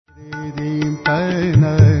नमस्कार।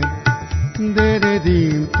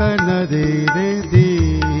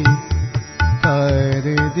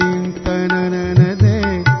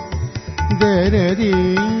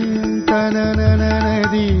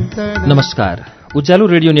 उज्यालो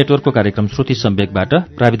रेडियो नेटवर्कको कार्यक्रम श्रुति सम्वेकबाट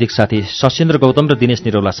प्राविधिक साथी सशेन्द्र गौतम र दिनेश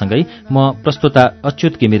निरौलासँगै म प्रस्तोता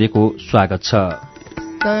अच्युत घिमिरेको स्वागत छ।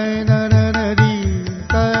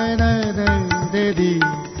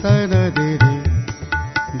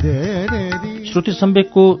 श्रुति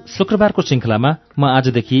सम्वेकको शुक्रबारको श्रृङ्खलामा म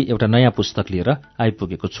आजदेखि एउटा नयाँ पुस्तक लिएर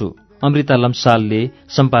आइपुगेको छु। अमृता लम्सालले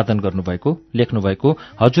सम्पादन गर्नुभएको लेख्नुभएको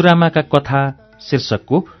हजुरआमाका कथा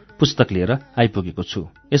शीर्षकको पुस्तक लिएर आइपुगेको छु।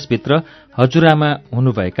 यसभित्र हजुरआमा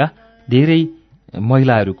हुनुभएका धेरै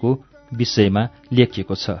महिलाहरूको विषयमा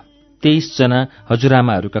लेखिएको छ। 23 जना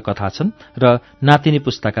हजुरआमाहरूका कथा छन् र नातिनी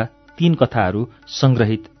पुस्ताका 3 कथाहरू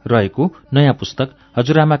संग्रहित रहेको नयाँ पुस्तक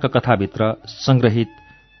हजुरआमाका कथाभित्र संग्रहित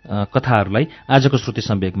कथाहरूलाई आजको श्रुति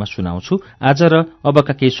सम्वेकमा सुनाउँछु। आज र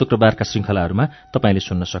अबका केही शुक्रबारका श्रृङ्खलाहरूमा तपाईँले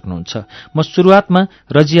सुन्न सक्नुहुन्छ। म सुरुवातमा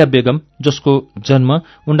रजिया बेगम, जसको जन्म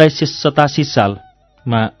 1987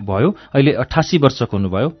 सालमा भयो, अहिले 88 वर्षको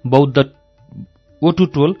हुनुभयो, बौद्ध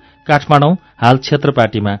ओटुटोल काठमाडौँ हाल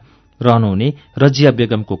क्षेत्रपाटीमा रहनुहुने रजिया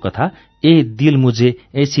बेगमको कथा ए दिल मुझे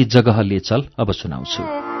ऐसी जगह ले चल अब सुनाउँछु।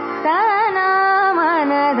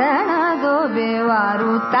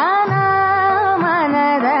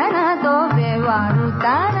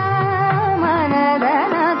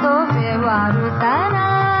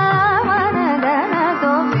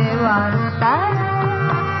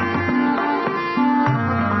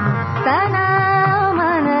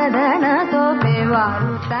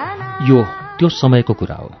 यो त्यो समयको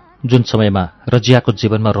कुरा हो जुन समयमा रजियाको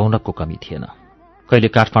जीवनमा रौनकको कमी थिएन। कहिले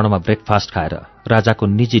काठमाडौँमा ब्रेकफास्ट खाएर राजाको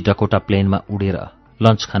निजी डकोटा प्लेनमा उडेर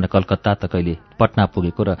लन्च खान कलकत्ता, त कहिले पटना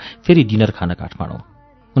पुगेको र फेरि डिनर खान काठमाडौँ।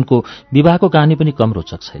 उनको विवाहको कहानी पनि कम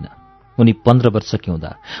रोचक छैन। उनी 15 वर्षकी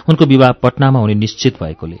हुँदा उनको विवाह पटनामा हुने निश्चित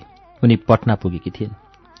भएकोले उनी पटना पुगेकी थिइन्।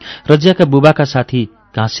 रजियाका बुबाका साथी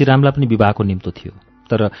काशीरामलाई पनि विवाहको निम्तो थियो,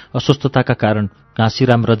 तर अस्वस्थताका कारण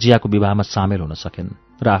काशीराम रजियाको विवाहमा सामेल हुन सकेन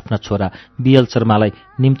र आफ्ना छोरा बीएल शर्मालाई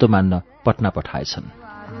निम्तो मान्न पटना पठाएछन्।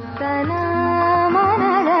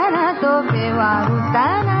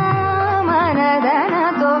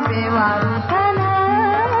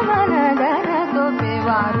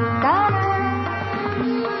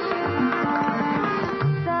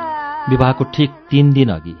 विवाहको ठिक 3 दिन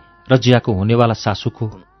अघि रजियाको हुनेवाला सासूको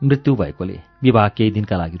मृत्यु भएकोले विवाह केही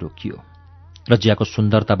दिनका लागि रोकियो। रजियाको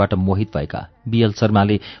सुन्दरताबाट मोहित भएका बीएल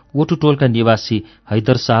शर्माले ओटुटोलका निवासी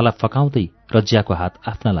हैदर शाहलाई फकाउँदै रजियाको हात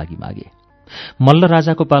आफ्ना लागि मागे। मल्ल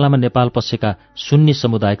राजाको पालामा नेपाल पसेका सुन्नी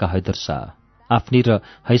समुदायका हैदर शाह आफ्नी र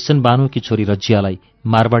हैसन बानुकी छोरी रजियालाई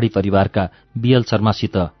मारवाडी परिवारका बीएल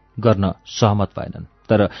शर्मासित गर्न सहमत भएनन्।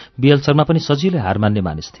 तर बीएल शर्मा पनि सजिलै हार मान्ने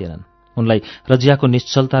मानिस थिएनन्। उनलाई रजियाको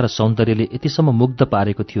निश्चलता र सौन्दर्यले यतिसम्म मुग्ध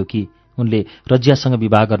पारेको थियो कि उनले रजियासँग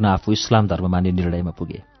विवाह गर्न आफू इस्लाम धर्म मान्ने निर्णयमा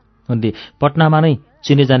पुगे। उनले पटनामा नै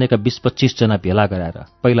चिने जानेका 20-25 जना भेला गराएर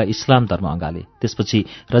पहिला इस्लाम धर्म अँगाले, त्यसपछि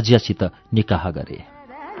रजियासित निकाह गरे।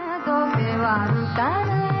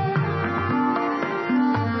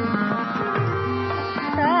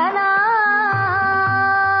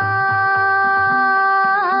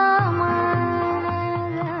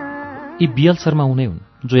 यी बीएल शर्मा उनै हुन्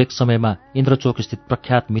जो एक समयमा इन्द्रचोक स्थित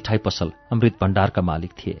प्रख्यात मिठाई पसल अमृत भण्डारका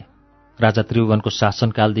मालिक थिए। राजा त्रिभुवनको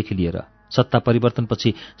शासनकालदेखि लिएर सत्ता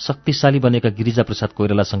परिवर्तनपछि शक्तिशाली बनेका गिरिजाप्रसाद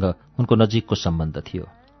कोइरालासँग उनको नजिकको सम्बन्ध थियो।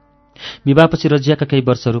 विवाहपछि रजियाका केही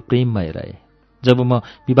वर्षहरू प्रेममय रहे। जब म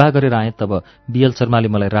विवाह गरेर आएँ तब बीएल शर्माले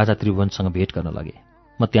मलाई राजा त्रिभुवनसँग भेट गर्न लगे।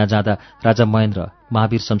 म त्यहाँ जाँदा राजा महेन्द्र,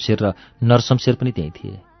 महावीर शमशेर र नरशमशेर पनि त्यहीँ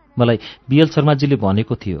थिए। मलाई बीएल शर्माजीले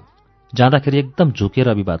भनेको थियो, जाँदाखेरि एकदम झुकेर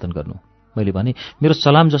अभिवादन गर्नु। मैले भने, मेरो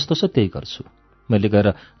सलाम जस्तो छ त्यही गर्छु। मैले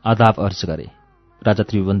गएर आदाब अर्ज गरेँ। राजा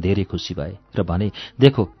त्रिभुवन धेरै खुसी भए र भने,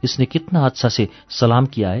 देखो इसने कितना अच्छा से सलाम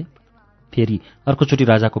किया है। फेरि अर्कोचोटि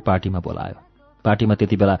राजाको पार्टीमा बोलायो। पार्टीमा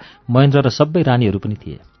त्यति बेला महेन्द्र र सबै रानीहरू पनि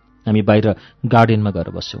थिए। हामी बाहिर गार्डनमा गएर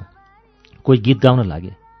बस्यौं। कोही गीत गाउन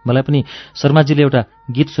लागे। मलाई पनि शर्माजीले एउटा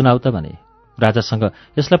गीत सुनाउ त भने। राजासँग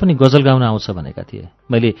यसलाई पनि गजल गाउन आउँछ भनेका थिए।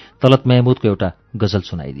 मैले तलत महमुदको एउटा गजल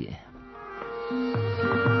सुनाइदिएँ।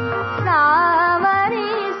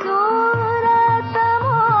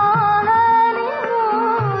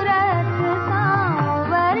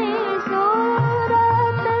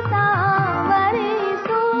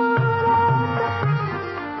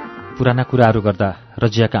 पुराना कुराहरू गर्दा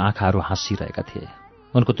रजियाका आँखाहरू हाँसिरहेका थिए।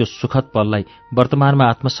 उनको त्यो सुखद पललाई वर्तमानमा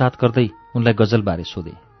आत्मसात गर्दै उनलाई गजलबारे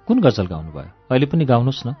सोधे। कुन गजल गाउनुभयो? अहिले पनि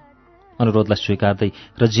गाउनुहोस् न। अनुरोधलाई स्वीकार्दै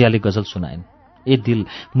रजियाले गजल सुनाइन्। ए दिल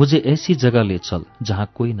मुझे ऐसी जगह ले चल जहाँ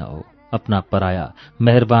कोई न हो, अपना पराया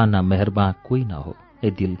मेहरबान ना मेहरबान कोई न हो।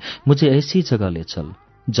 ए दिल मुझे ऐसी जगह ले चल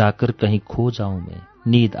जाकर कहीं खो जाऊं मैं,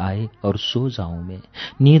 नींद आए और सो जाऊं मैं,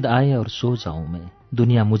 नींद आए और सो जाऊं मैं।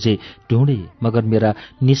 दुनिया मुझे ढूंढे मगर मेरा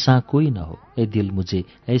निशा कोई न हो, ए दिल मुझे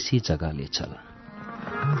ऐसी जगह ले चल।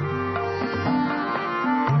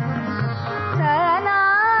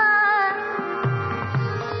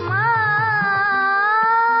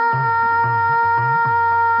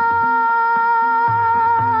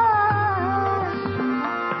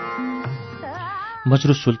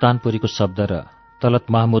 मजरू सुल्तानपुरीको शब्द र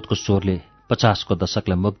तलत महमुदको स्वरले 50 को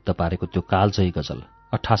दशकलाई मुग्ध पारेको त्यो कालजयी गजल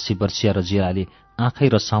 88 वर्षीय रजियाले आँखै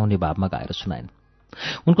रसाउने भावमा गाएर सुनाइन्।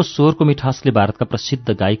 उनको स्वरको मिठासले भारतका प्रसिद्ध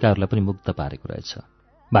गायिकाहरूलाई पनि मुग्ध पारेको रहेछ।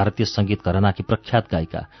 भारतीय संगीत घरानाकी प्रख्यात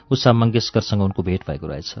गायिका उषा मङ्गेशकरसँग उनको भेट भएको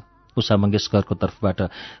रहेछ। उषा मङ्गेशकरको तर्फबाट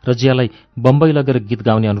रजियालाई बम्बई लगेर गीत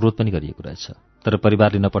गाउने अनुरोध पनि गरिएको रहेछ, तर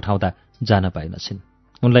परिवारले नपठाउँदा जान पाइनछिन्।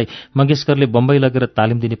 उनलाई मङ्गेशकरले बम्बई लगेर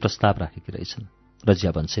तालिम दिने प्रस्ताव राखेकी रहेछन्।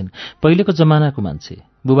 रजिया भन्छन्, पहिलेको जमानाको मान्छे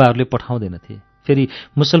बुबाहरूले पठाउँदैनथे, फेरि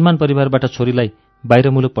मुसलमान परिवारबाट छोरीलाई बाहिर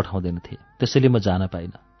मुलुक पठाउँदैनथे, त्यसैले म जान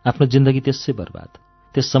पाइन। आफ्नो जिन्दगी त्यसै बर्बाद।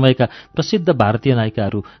 त्यस समयका प्रसिद्ध भारतीय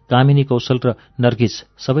नायिकाहरू कामिनी कौशल र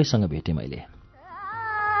नर्गिस सबैसँग भेटेँ मैले।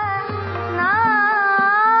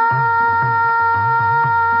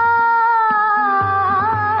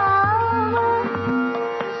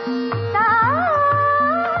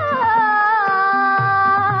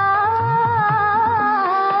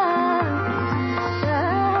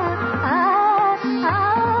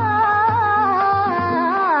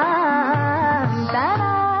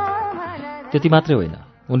 त्यति मात्रै होइन,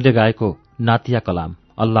 उनले गाएको नातिया कलाम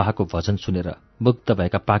अल्लाहको भजन सुनेर मुग्ध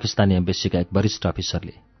भएका पाकिस्तानी एम्बेसीका एक वरिष्ठ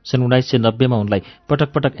अफिसरले सन् 1990 मा उनलाई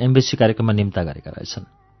पटक पटक एम्बेसी कार्यक्रममा निम्ता गरेका रहेछन्।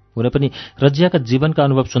 हुन पनि रजियाका जीवनका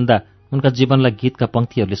अनुभव सुन्दा उनका जीवनलाई गीतका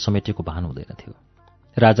पंक्तिहरूले समेटेको भान हुँदैनथ्यो।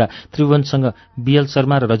 राजा त्रिभुवनसँग बीएल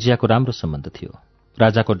शर्मा र रजियाको राम्रो सम्बन्ध थियो।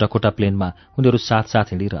 राजाको डकोटा प्लेनमा उनीहरू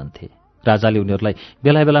साथ हिँडिरहन्थे। राजाले उनीहरूलाई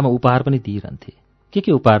बेला बेलामा उपहार पनि दिइरहन्थे।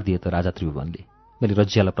 के उपहार दिए त राजा त्रिभुवनले? मैले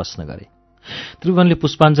रजियालाई प्रश्न गरेँ। त्रिभुवनले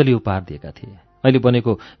पुष्पाञ्जली उपहार दिएका थिए। अहिले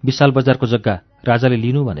बनेको विशाल बजारको जग्गा राजाले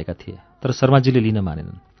लिनु भनेका थिए, तर शर्माजीले लिन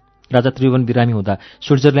मानेनन्। राजा त्रिभुवन बिरामी हुँदा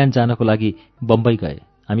स्विट्जरल्याण्ड जानको लागि बम्बई गए।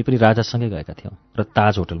 हामी पनि राजासँगै गएका थियौँ र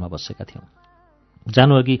ताज होटलमा बसेका थियौँ।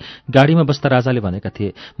 जानु अघि गाडीमा बस्दा राजाले भनेका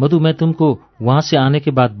थिए, मधु मैं तुमको वहाँ से आने के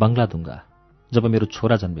बाद बंगला दूंगा। जब मेरो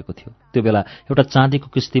छोरा जन्मेको थियो त्यो बेला एउटा चाँदीको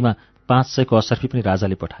किस्तीमा 500 को असर्फी पनि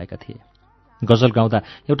राजाले पठाएका थिए। गजल गाउँदा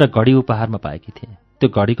एउटा घडी उपहारमा पाएकी थिए। त्यो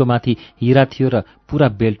घडीको माथि हीरा थियो र पूरा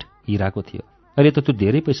बेल्ट हीराको थियो। अहिले त त्यो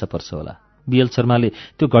धेरै पैसा पर्छ होला। बीएल शर्माले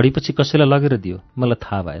त्यो घडीपछि कसैलाई लगेर दियो, मलाई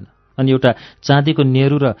थाहा भएन। अनि एउटा चाँदीको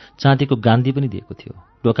नेहरू र चाँदीको गान्धी पनि दिएको थियो।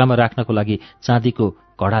 ढोकामा राख्नको लागि चाँदीको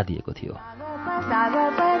घडा दिएको थियो।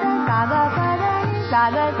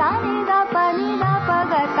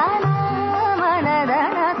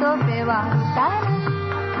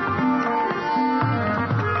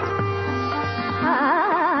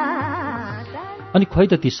 अनि खोइ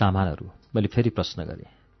त ती सामानहरू? मैले फेरि प्रश्न गरेँ।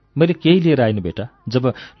 मैले केही लिएर आइनु बेटा,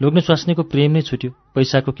 जब लोग्ने स्वास्नीको प्रेम नै छुट्यो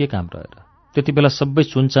पैसाको के काम रहेर? त्यति बेला सबै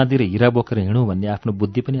सुन चाँदी र हिरा बोकेर हिँडौँ भन्ने आफ्नो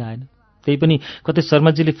बुद्धि पनि आएन। त्यही पनि कतै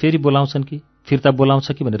शर्माजीले फेरि बोलाउँछन् कि फिर्ता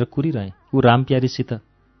बोलाउँछ कि भनेर कुरिरहेँ। ऊ रामप्यारीसित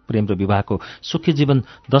प्रेम र विवाहको सुखी जीवन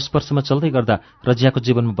 10 वर्षमा चल्दै गर्दा रजियाको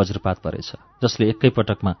जीवनमा वज्रपात परेछ, जसले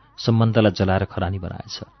एकैपटकमा सम्बन्धलाई जलाएर खरानी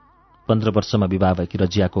बनाएछ। 15 वर्षमा विवाह भएकी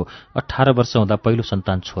रजियाको 18 वर्ष हुँदा पहिलो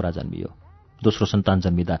सन्तान छोरा जन्मियो। दोस्रो सन्तान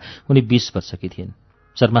जन्मिँदा उनी 20 वर्षकी थिइन्।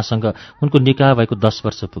 शर्मासँग उनको निकाह भएको 10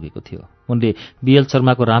 वर्ष पुगेको थियो। उनले बीएल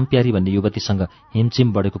शर्माको रामप्यारी भन्ने युवतीसँग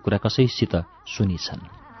हिमचिम बढेको कुरा कसैसित सुनिछन्।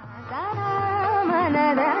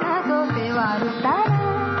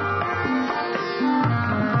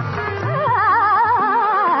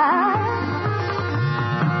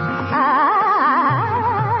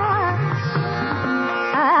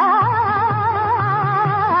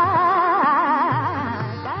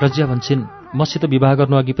 रजिया भन्छन्, मसित विवाह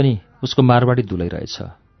गर्नु अघि पनि उसको मारवाडी दुलै रहेछ,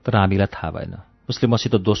 तर हामीलाई थाहा भएन। उसले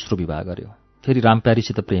मसित दोस्रो विवाह गर्यो। फेरि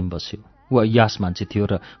रामप्यारीसित प्रेम बस्यो। ऊ अय्यास मान्छे थियो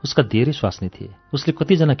र उसका धेरै स्वास्नी थिए। उसले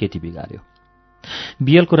कतिजना केटी बिगार्यो।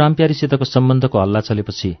 बीएलको रामप्यारीसितको सम्बन्धको हल्ला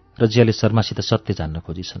चलेपछि रजियाले शर्मासित सत्य जान्न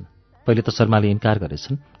खोजिछन्। पहिले त शर्माले इन्कार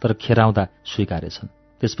गरेछन्, तर खेराउँदा स्वीकारेछन्।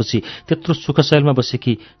 त्यसपछि त्यत्रो सुखशैलमा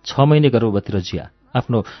बसेकी 6 महिने गर्भवती रजिया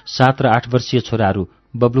आफ्नो 7 र 8 वर्षीय छोराहरू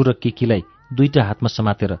बब्लु र किकीलाई 2टा हातमा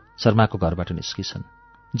समातेर शर्माको घरबाट निस्किछन्।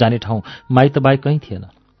 जाने ठाउँ माइत बाहेक कहीँ थिएन।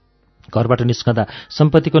 घरबाट निस्कँदा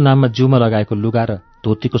सम्पत्तिको नाममा जिउमा लगाएको लुगा र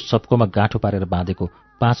धोतीको सप्कोमा गाँठो पारेर बाँधेको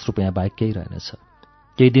 5 रुपैयाँ बाहेक केही रहेनछ।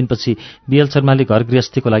 केही दिनपछि बीएल शर्माले घर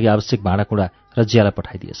गृहस्थीको लागि आवश्यक भाँडाकुँडा रजियालाई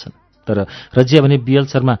पठाइदिएछन्, तर तर रजिया भने बिएल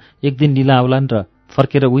शर्मा एक दिन लीला आउलान् र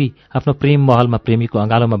फर्केर उही आफ्नो प्रेम महलमा प्रेमीको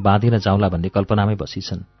अँगालोमा बाँधिन जाउँला भन्ने कल्पनामै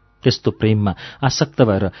बसिछन्। त्यस्तो प्रेममा आसक्त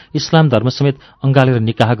भएर इस्लाम धर्म समेत अँगालेर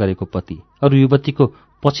निकाह गरेको पति अरू युवतीको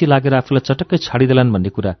पछि लागेर आफूलाई चटक्कै छाडिदेलान् भन्ने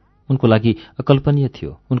कुरा उनको लागि अकल्पनीय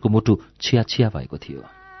थियो। उनको मुटु छिया छिया भएको थियो।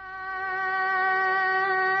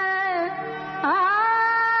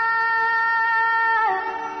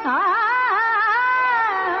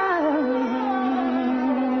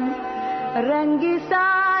 रंगी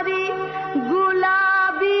सारी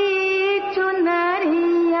गुलाबी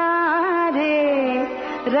चुनरिया रे,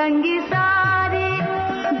 रंगी सारी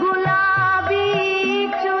गुलाबी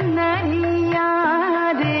चुनरिया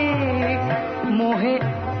रे, मोहे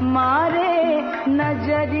मारे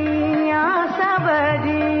नजरिया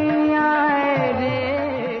सबरिया रे।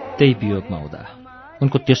 त्यही वियोगमा हुँदा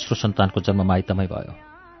उनको तेस्रो सन्तानको जन्म माइतमै भयो।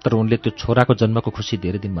 तर उनले त्यो छोराको जन्मको खुसी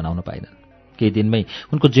धेरै दिन मनाउन पाइनन्। केही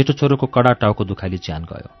दिनमै उनको जेठो छोरोको कडा टाउको दुखाइले ज्यान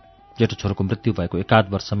गयो। जेठो छोरोको मृत्यु भएको एकाध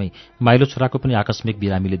वर्षमै माइलो छोराको पनि आकस्मिक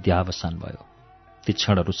बिरामीले देहावसान भयो। ती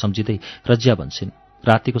क्षणहरू सम्झिँदै रजिया भन्छन्,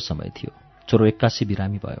 रातिको समय थियो, छोरो एक्कासी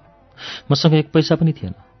बिरामी भयो। मसँग एक पैसा पनि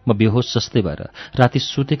थिएन। म बेहोस जस्तै भएर राति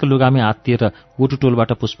सुतेको लुगामै आत्तिएर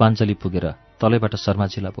वटुटोलबाट पुष्पाञ्जली पुगेर तलैबाट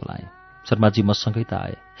शर्माजीलाई बोलाएँ। शर्माजी मसँगै त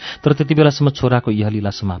आए, तर त्यति बेलासम्म छोराको इहलीला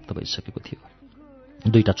समाप्त भइसकेको थियो।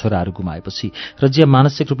 दुईटा छोराहरू गुमाएपछि रजिया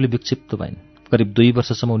मानसिक रूपले विक्षिप्त भइन्। करिब 2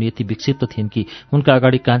 वर्षसम्म उनी यति विक्षिप्त थिइन् कि उनका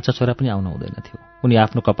अगाडि कान्छा छोरा पनि आउन हुँदैनथ्यो। उनी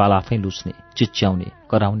आफ्नो कपाल आफै लुच्ने, चिच्याउने,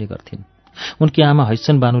 कराउने गर्थिन्। उनकी आमा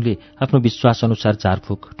हैसन बानुले आफ्नो विश्वास अनुसार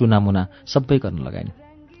झारफुक, टुनामुना सबै गर्न लगाइन्।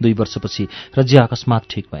 2 वर्षपछि रजिया अकस्मात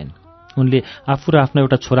ठिक भइन्। उनले आफू र आफ्नो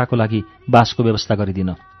एउटा छोराको लागि बासको व्यवस्था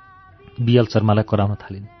गरिदिन बिएल शर्मालाई कराउन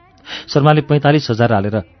थालिन्। शर्माले 45,000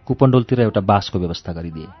 हालेर कुपण्डोलतिर एउटा बासको व्यवस्था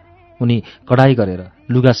गरिदिए। उनी कडाई गरेर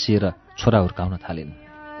लुगा सिएर छोरा हुर्काउन थालिन्।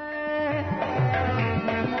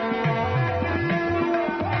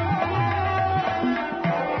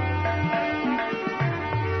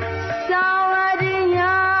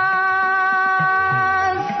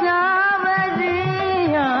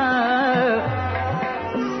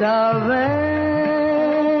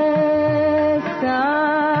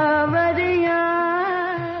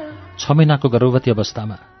 छ महिनाको गर्भवती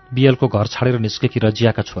अवस्थामा बिएलको घर छाडेर निस्केकी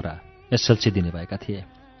रजियाका छोरा एसएलसी दिने भएका थिए।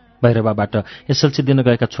 भैरवाबाट एसएलसी दिन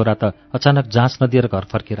गएका छोरा त अचानक जाँच नदिएर घर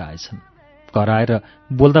फर्केर आएछन्। घर आएर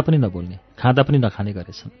बोल्दा पनि नबोल्ने, खाँदा पनि नखाने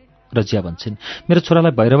गरेछन्। रजिया भन्छन्, मेरो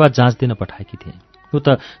छोरालाई भैरवा जाँच दिन पठाएकी थिएँ। ऊ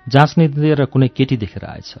त जाँच नै दिएर कुनै केटी देखेर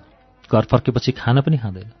आएछ। घर फर्केपछि खाना पनि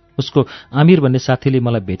खाँदैन। उसको आमिर भन्ने साथीले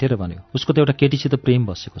मलाई भेटेर भन्यो, उसको त एउटा केटीसित प्रेम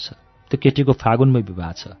बसेको छ। त्यो केटीको फागुनमै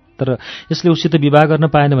विवाह छ, तर यसले उसित विवाह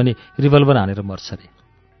गर्न पाएन भने रिभल्भर हानेर मर्छ रे।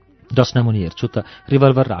 दशनामुनि हेर्छु त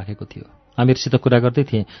रिभल्भर राखेको थियो। आमिरसित कुरा गर्दै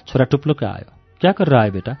थिएँ, छोरा टुप्लुक्क आयो। क्या कर रहा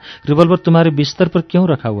है बेटा, रिभल्भर तुम्हारे बिस्तर पर क्यों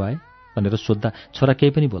रखा हुआ है भनेर सोद्धा छोरा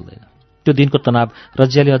केही पनि बोल्दैन। त्यो दिनको तनाव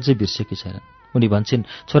रजियाले अझै बिर्सेकी छैनन्। उनी भन्छन्,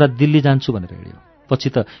 छोरा दिल्ली जान्छु भनेर हिँड्यो। पछि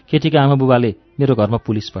त केटीका आमा बुबाले मेरो घरमा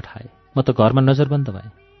पुलिस पठाए। म त घरमा नजरबन्द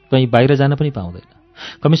भएँ, कहीँ बाहिर जान पनि पाउँदैन,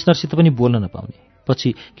 कमिश्नरसित पनि बोल्न नपाउने।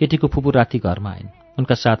 पछि केटीको फुपू राति घरमा आइन्।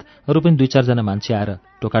 उनका साथ अरू पनि 2-4 जना मान्छे आएर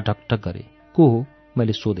ढोका ढकढक गरे। को हो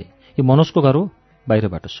मैले सोधेँ। यो मनोजको घर हो?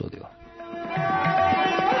 बाहिरबाट सोध्यो।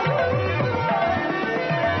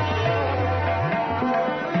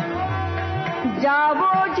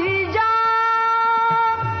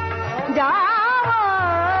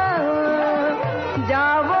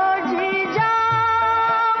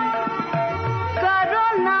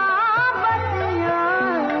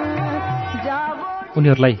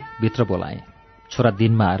 उनीहरूलाई भित्र बोलाएँ। छोरा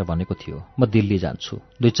दिनमा आएर भनेको थियो, म दिल्ली जान्छु,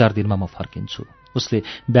 2-4 दिनमा म फर्किन्छु। उसले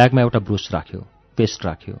ब्यागमा एउटा ब्रुस राख्यो, पेस्ट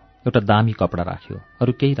राख्यो, एउटा दामी कपडा राख्यो,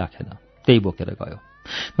 अरू केही राखेन। त्यही बोकेर गयो।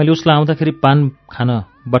 मैले उसलाई आउँदाखेरि पान खान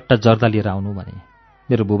बट्टा जर्दा लिएर आउनु भने।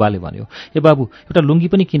 मेरो बुबाले भन्यो, ए बाबु एउटा लुङ्गी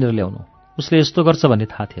पनि किनेर ल्याउनु। उसले यस्तो गर्छ भन्ने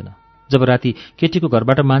थाहा थिएन। जब राति केटीको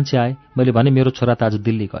घरबाट मान्छे आए, मैले भने मेरो छोरा त आज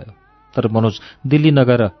दिल्ली गयो। तर मनोज दिल्ली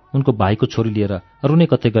नगएर उनको भाइको छोरी लिएर अरू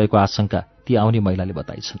नै कतै गएको आशंका ती आउने महिलाले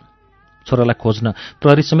बताइछन्। छोरालाई खोज्न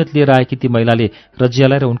प्रहरी समेत लिएर आएकी ती महिलाले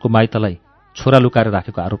रजियालाई र उनको माइतलाई छोरा लुकाएर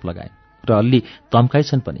राखेको आरोप लगाइन् र अल्ली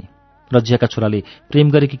धम्काइछन् पनि। रजियाका छोराले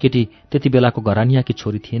प्रेम गरेकी केटी त्यति बेलाको घरानियाकी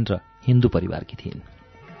छोरी थिइन् र हिन्दू परिवारकी थिइन्।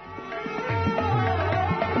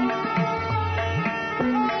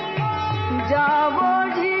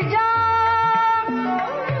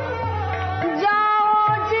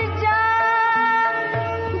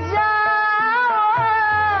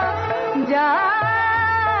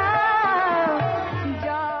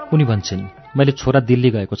 उनी भन्छन्, मैले छोरा दिल्ली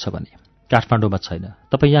गएको छ भने काठमाडौँमा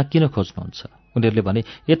छैन, तपाईँ यहाँ किन खोज्नुहुन्छ? उनीहरूले भने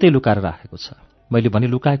यतै लुकाएर राखेको छ। मैले भने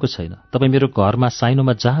लुकाएको छैन। तपाईँ मेरो घरमा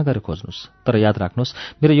साइनोमा जहाँ गएर खोज्नुहोस्, तर याद राख्नुहोस्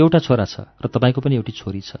मेरो एउटा छोरा छ र तपाईँको पनि एउटी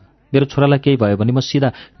छोरी छ। मेरो छोरालाई केही भयो भने म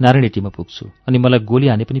सिधा नारायणीटीमा पुग्छु अनि मलाई गोली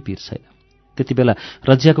हाने पनि पिर छैन। त्यति बेला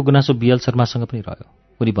रजियाको गुनासो बिएल शर्मासँग पनि रह्यो।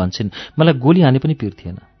 उनी भन्छन् मलाई गोली हाने पनि पिर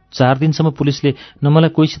थिएन। 4 दिनसम्म पुलिसले न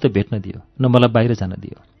मलाई कोहीसित भेट्न दियो न मलाई बाहिर जान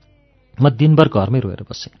दियो। म दिनभर घरमै रोएर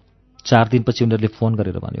बसेँ। 4 दिनपछि उनीहरूले फोन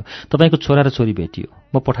गरेर भन्यो तपाईँको छोरा र छोरी भेटियो,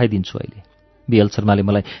 म पठाइदिन्छु अहिले। बिएल शर्माले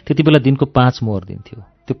मलाई त्यति बेला दिनको 5 मोहर दिन्थ्यो।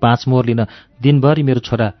 त्यो 5 मोहर लिन दिनभरि मेरो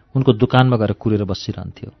छोरा उनको दोकानमा गएर कुरेर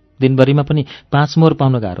बसिरहन्थ्यो। दिनभरिमा पनि 5 मोहर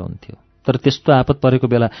पाउन गाह्रो हुन्थ्यो। तर त्यस्तो आपत परेको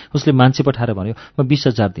बेला उसले मान्छे पठाएर भन्यो म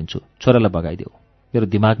 20,000 दिन्छु, छोरालाई बगाइदेऊ। मेरो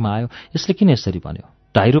दिमागमा आयो यसले किन यसरी भन्यो।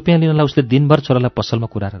 2.5 रुपियाँ लिनलाई उसले दिनभर छोरालाई पसलमा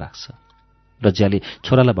कुराएर राख्छ। रजियाले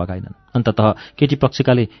छोरालाई बगाइनन्। अन्ततः केटी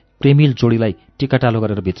पक्षकाले प्रेमिल जोडीलाई टिकाटालो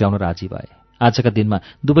गरेर भित्राउन राजी भए। आजका दिनमा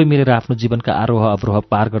दुवै मिलेर आफ्नो जीवनका आरोह अवरोह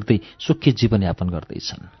पार गर्दै सुखी जीवनयापन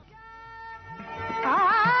गर्दैछन्।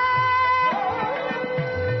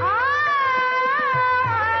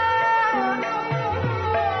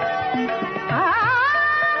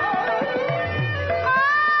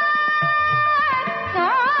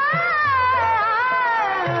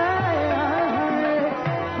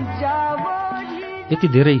 यति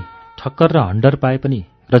धेरै ठक्कर र हन्डर पाए पनि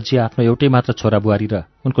रजिया आफ्नो एउटै मात्र छोरा बुहारी र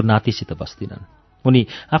उनको नातिसित बस्दिनन्। उनी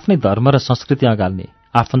आफ्नै धर्म र संस्कृति अगाल्ने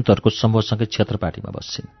आफन्तहरूको समूहसँगै क्षेत्रपाटीमा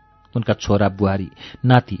बस्छिन्। उनका छोरा बुहारी,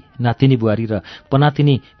 नाति, नातिनी बुहारी र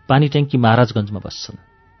पनातिनी पानीट्याङ्की महाराजगञ्जमा बस्छन्।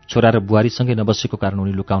 छोरा र बुहारीसँगै नबसेको कारण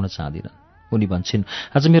उनी लुकाउन चाहदिनन्। उनी भन्छन्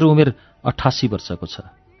आज मेरो उमेर 88 वर्षको छ।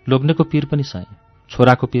 लोग्नेको पीर पनि सहे,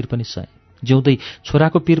 छोराको पीर पनि सहे, जिउँदै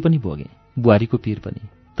छोराको पीर पनि भोगे, बुहारीको पीर पनि।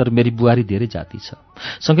 तर मेरी बुहारी धेरै जाति छ,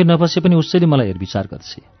 सँगै नबसे पनि उसैले मलाई हेरविचार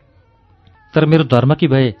गर्छ। तर मेरो धर्मकी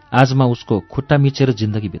भए आज म उसको खुट्टा मिचेर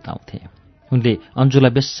जिन्दगी बिताउँथे। उनले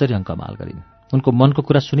अन्जुलाई बेसरी अङ्कमाल गरिन्। उनको मनको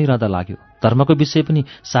कुरा सुनिरहँदा लाग्यो धर्मको विषय पनि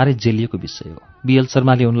साह्रै जेलिएको विषय हो। बिएल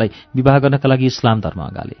शर्माले उनलाई विवाह गर्नका लागि इस्लाम धर्म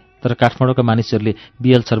अगाले, तर काठमाडौँका मानिसहरूले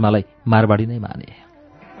बिएल शर्मालाई मारवाडी नै माने।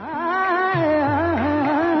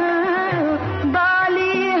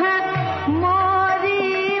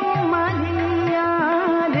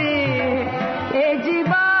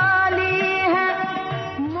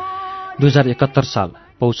 – 2071 साल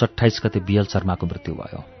पौष 28 गते बिएल शर्माको मृत्यु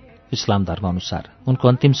भयो। इस्लाम धर्म अनुसार उनको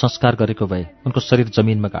अन्तिम संस्कार गरेको भए उनको शरीर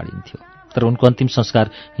जमिनमा गाडिन्थ्यो, तर उनको अन्तिम संस्कार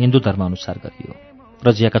हिन्दू धर्म अनुसार गरियो।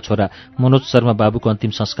 रजियाका छोरा मनोज शर्मा बाबुको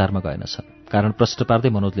अन्तिम संस्कारमा गएनछन्। कारण प्रश्न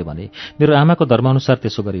पार्दै मनोजले भने मेरो आमाको धर्मअनुसार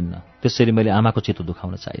त्यसो गरिन्न, त्यसैले मैले आमाको चित्त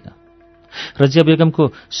दुखाउन चाहिन। रजिया बेगमको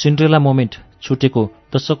सिन्ड्रेला मोमेन्ट छुटेको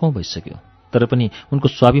दशकौं भइसक्यो, तर पनि उनको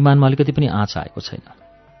स्वाभिमानमा अलिकति पनि आँच आएको छैन।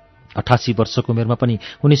 88 वर्षको उमेरमा पनि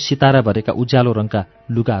उनी सितारा भरेका उज्यालो रङका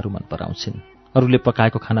लुगाहरू मन पराउँछिन्। अरूले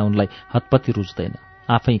पकाएको खाना उनलाई हतपत्ती रुच्दैन।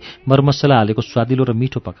 आफै मरमसला हालेको स्वादिलो र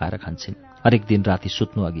मिठो पकाएर खान्छिन्। हरेक दिन राति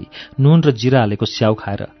सुत्नु अघि नुन र जिरा हालेको स्याउ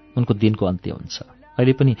खाएर उनको दिनको अन्त्य हुन्छ।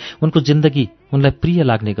 अहिले पनि उनको जिन्दगी उनलाई प्रिय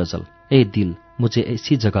लाग्ने गजल ए दिल मुझे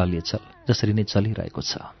ऐसी जगह ले चल जसरी नै चलिरहेको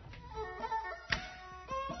छ।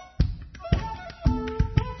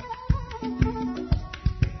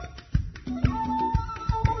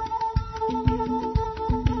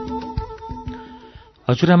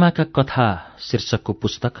 हजुरआमाका कथा शीर्षकको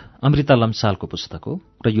पुस्तक अमृता लम्सालको पुस्तक हो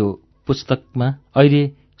र यो पुस्तकमा अहिले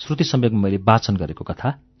श्रुति सम्वेकमा मैले वाचन गरेको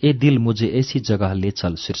कथा ए दिल मुझे ऐसी जगह ले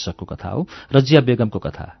चल शीर्षकको कथा हो। रजिया बेगमको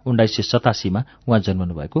कथा 1987 मा उहाँ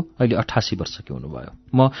जन्मनु भएको, अहिले 88 वर्षकी हुनुभयो।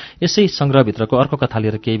 म यसै संग्रहभित्रको अर्को कथा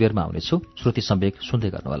लिएर केही बेरमा आउनेछु। श्रुति सम्वेक सुन्दै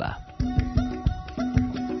गर्नुहोला।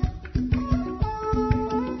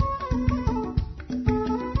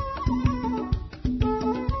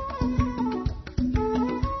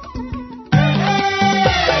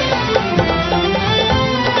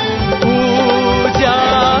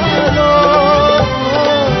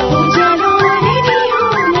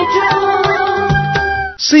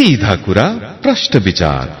 सीधा कुरा प्रश्न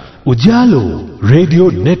विचार उज्यालो रेडियो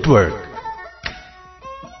नेटवर्क।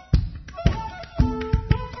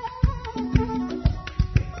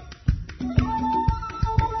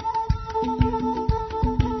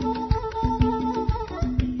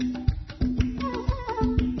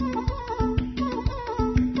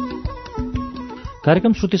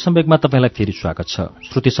 कार्यक्रम श्रुति सम्वेकमा तपाईंलाई फेरि स्वागत छ।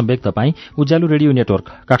 श्रुति सम्वेक तपाईं उज्यालो रेडियो नेटवर्क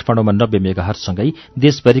काठमाडौँमा 90 मेगाहर्जसँगै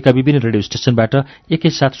देशभरिका विभिन्न रेडियो स्टेशनबाट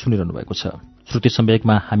एकैसाथ सुनिरहनु भएको छ। श्रुति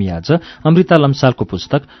सम्वेकमा हामी आज अमृता लम्सालको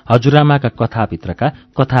पुस्तक हजुरआमाका कथाभित्रका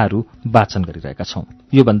कथाहरू वाचन गरिरहेका छौं।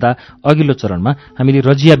 योभन्दा अघिल्लो चरणमा हामीले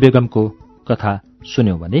रजिया बेगमको कथा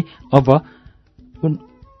सुन्यौं भने अब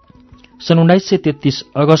सन् 1933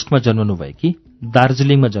 अगस्तमा जन्मनुभएकी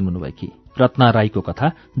दार्जीलिङमा जन्मनुभएकी रत्ना राईको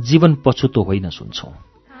कथा जीवन पछुतो होइन सुन्छौं।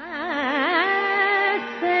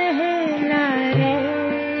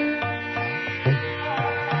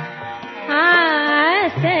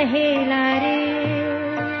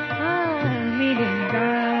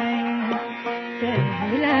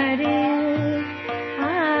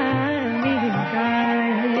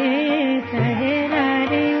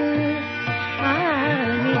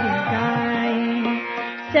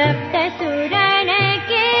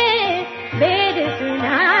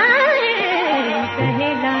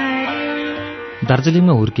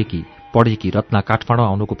 दार्जिलिङमा हुर्केकी पढेकी रत्ना काठमाडौँ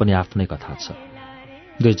आउनुको पनि आफ्नै कथा छ।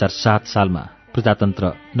 2007 सालमा प्रजातन्त्र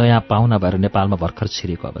नयाँ पाहुना भएर नेपालमा भर्खर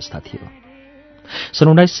छिरेको अवस्था थियो।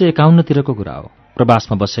 सन् 1951 तिरको कुरा हो।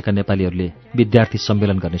 प्रवासमा बसेका नेपालीहरूले विद्यार्थी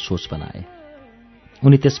सम्मेलन गर्ने सोच बनाए।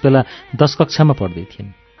 उनी त्यसबेला 10 कक्षामा पढ्दै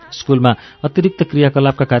थिइन्। स्कुलमा अतिरिक्त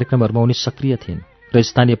क्रियाकलापका कार्यक्रमहरूमा उनी सक्रिय थिइन् र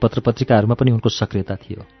स्थानीय पत्रपत्रिकाहरूमा पनि उनको सक्रियता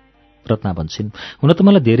थियो। रत्ना भन्छन्, हुन त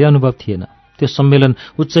मलाई धेरै अनुभव थिएन। त्यो सम्मेलन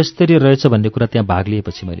उच्च स्तरीय रहेछ भन्ने कुरा त्यहाँ भाग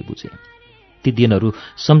लिएपछि मैले बुझेँ। ती दिनहरू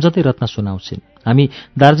सम्झँदै रत्ना सुनाउँछिन्। हामी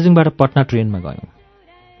दार्जिलिङबाट पटना ट्रेनमा गयौँ।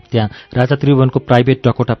 त्यहाँ राजा त्रिभुवनको प्राइभेट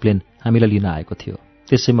डकोटा प्लेन हामीलाई लिन आएको थियो।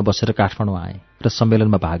 त्यसैमा बसेर काठमाडौँ आएँ र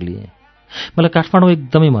सम्मेलनमा भाग लिएँ। मलाई काठमाडौँ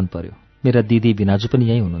एकदमै मन पर्यो। मेरा दिदी भिनाजु पनि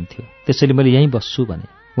यहीँ हुनुहुन्थ्यो, त्यसैले मैले यहीँ बस्छु भने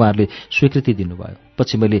उहाँहरूले स्वीकृति दिनुभयो।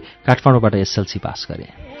 पछि मैले काठमाडौँबाट एसएलसी पास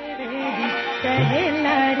गरेँ।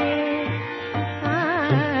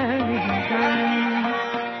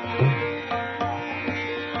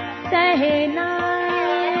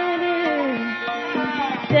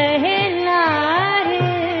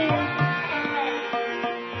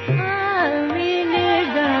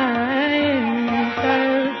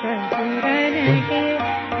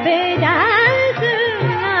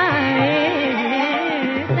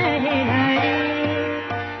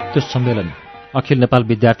 त्यो सम्मेलन अखिल नेपाल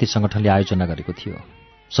विद्यार्थी संगठनले आयोजना गरेको थियो।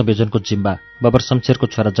 संयोजनको जिम्मा बबर शमशेरको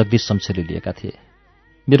छोरा जगदीश शमशेरले लिएका थिए।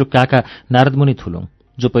 मेरो काका नारदमुनि थुलुङ,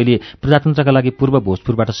 जो पहिले प्रजातन्त्रका लागि पूर्व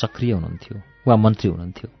भोजपुरबाट सक्रिय हुनुहुन्थ्यो, उहाँ मन्त्री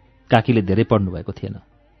हुनुहुन्थ्यो। काकीले धेरै पढ्नुभएको थिएन,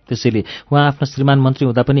 त्यसैले उहाँ आफ्ना श्रीमान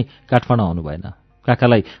मन्त्री हुँदा पनि काठमाडौँ आउनु भएन।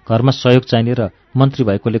 काकालाई घरमा सहयोग चाहिने र मन्त्री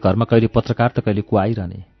भएकोले घरमा कहिले पत्रकार त कहिले को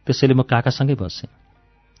आइरहने, त्यसैले म काकासँगै बसेँ।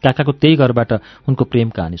 काकाको त्यही घरबाट उनको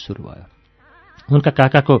प्रेम कहानी सुरु भयो। उनका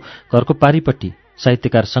काकाको घरको पारिपट्टि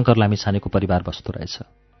साहित्यकार शङ्कर लामिछानेको परिवार बस्दो रहेछ।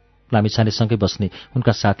 लामिछानेसँगै बस्ने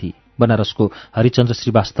उनका साथी बनारसको हरिचन्द्र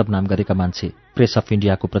श्रीवास्तव नाम गरेका मान्छे प्रेस अफ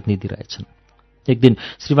इन्डियाको प्रतिनिधि रहेछन्। एक दिन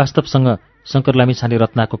श्रीवास्तवसँग शङ्कर लामिछाने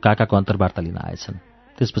रत्नाको काकाको अन्तर्वार्ता लिन आएछन्।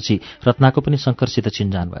 त्यसपछि रत्नाको पनि शङ्करसित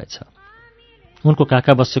चिन्जान भएछ। उनको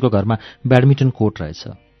काका बसेको घरमा ब्याडमिन्टन कोर्ट रहेछ।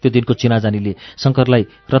 त्यो दिनको चिनाजानीले शङ्करलाई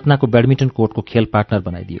रत्नाको ब्याडमिन्टन कोर्टको खेल पार्टनर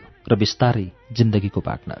बनाइदियो र बिस्तारै जिन्दगीको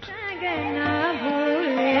पार्टनर।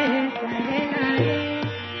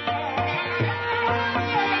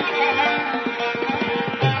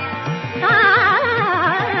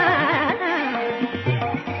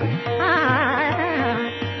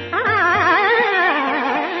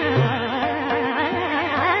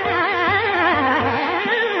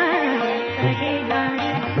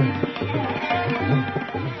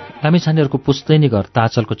 लामिछानेहरूको पुस्तैनी घर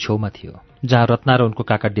ताचलको छेउमा थियो, जहाँ रत्ना र उनको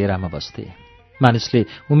काका डेरामा बस्थे।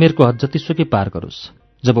 मानिसले उमेरको हद जतिसुकै पार गरोस्,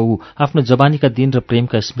 जब ऊ आफ्नो जवानीका दिन र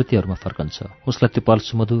प्रेमका स्मृतिहरूमा फर्कन्छ, उसलाई त्यो पल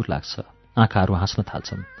सुमधुर लाग्छ। आँखाहरू हाँस्न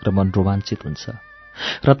थाल्छन् र मन रोमाञ्चित हुन्छ।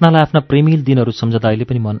 रत्नालाई आफ्ना प्रेमिल दिनहरू सम्झँदा अहिले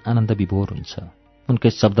पनि मन आनन्द विभोर हुन्छ।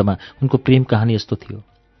 उनकै शब्दमा उनको प्रेम कहानी यस्तो थियो,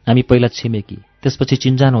 हामी पहिला छिमेकी, त्यसपछि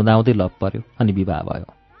चिन्जान हुँदाहुँदै लभ पर्यो अनि विवाह भयो।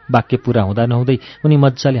 वाक्य पूरा हुँदा नहुँदै उनी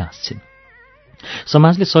मजाले हाँस्छिन्।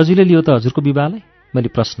 समाजले सजिलै लियो त हजुरको विवाहलाई? मैले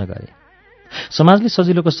प्रश्न गरेँ। समाजले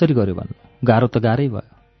सजिलो कसरी गर्यो भन्नु? गाह्रो त गाह्रै भयो।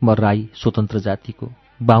 म राई स्वतन्त्र जातिको,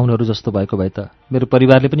 बाहुनहरू जस्तो भएको भए त मेरो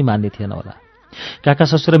परिवारले पनि मान्ने थिएन होला। काका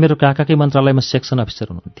ससुर मेरो काकाकै मन्त्रालयमा सेक्सन अफिसर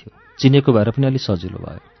हुनुहुन्थ्यो। चिनेको भएर पनि अलि सजिलो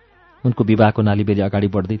भयो। उनको विवाहको नालीबेली अगाडि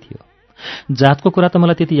बढ्दै थियो। जातको कुरा त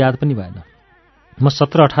मलाई त्यति याद पनि भएन। म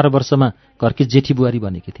 17-18 वर्षमा घरकी जेठी बुहारी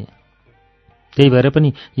बनेकी थिएँ। त्यही भएर पनि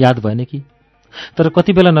याद भएन कि। तर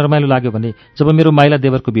कति बेला नरमाइलो लाग्यो भने जब मेरो माइला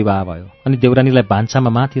देवरको विवाह भयो अनि देवरानीलाई भान्सामा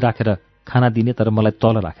माथि राखेर खाना दिने तर मलाई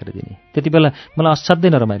तल राखेर दिने। त्यति बेला मलाई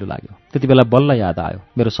असाध्यै नरमाइलो लाग्यो। त्यति बेला बल्ल याद आयो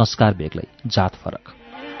मेरो संस्कार बेग्लै, जात फरक।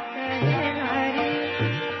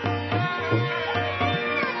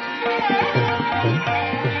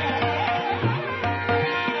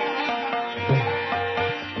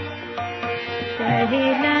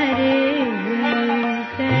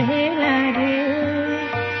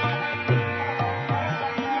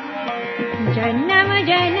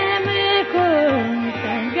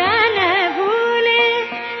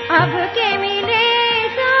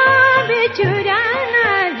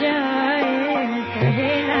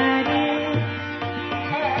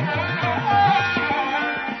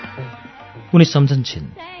 उनी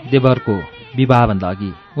सम्झन्छन् देवरको विवाहभन्दा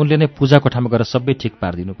अघि उनले नै पूजा कोठामा गएर सबै ठिक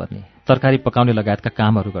पारिदिनुपर्ने, तरकारी पकाउने लगायतका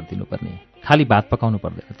कामहरू गरिदिनुपर्ने, खाली भात पकाउनु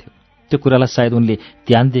पर्दैन थियो। त्यो कुरालाई सायद उनले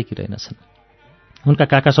ध्यान दिएकी रहेनछन्। उनका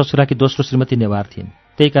काका ससुराकी दोस्रो श्रीमती नेवार थिइन्,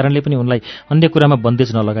 त्यही कारणले पनि उनलाई अन्य कुरामा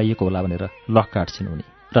बन्देज नलगाइएको होला भनेर लक काट्छिन् उनी।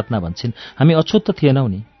 रत्ना भन्छन्, हामी अछुत त थिएनौँ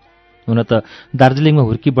नि। हुन त दार्जिलिङमा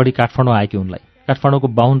हुर्की बढी काठमाडौँ आएकी उनलाई काठमाडौँको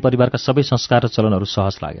बाहुन परिवारका सबै संस्कार र चलनहरू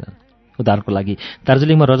सहज लागेनन्। उदाहरणको लागि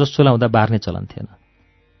दार्जिलिङमा रजस्वला हुँदा बार्ने चलन थिएन।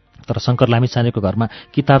 तर शङ्कर लामिछानेको घरमा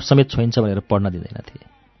किताब समेत छोइन्छ भनेर पढ्न दिँदैनथे।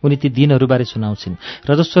 उनी ती दिनहरूबारे सुनाउँछिन्।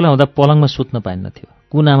 रजस्वला हुँदा पलङमा सुत्न पाइन्नथ्यो,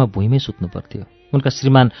 कुनामा भुइँमै सुत्नु पर्थ्यो। उनका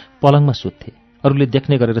श्रीमान पलङमा सुत्थे, अरूले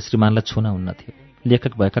देख्ने गरेर श्रीमानलाई छुन हुन्नथ्यो।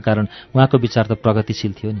 लेखक भएका कारण उहाँको विचार त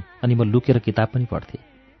प्रगतिशील थियो नि, अनि म लुकेर किताब पनि पढ्थेँ।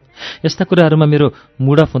 यस्ता कुराहरूमा मेरो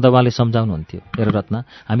मुडफ हुँदा उहाँले सम्झाउनुहुन्थ्यो, हेर रत्न,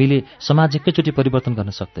 हामीले समाज एकैचोटि परिवर्तन गर्न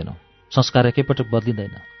सक्दैनौँ, संस्कार एकैपटक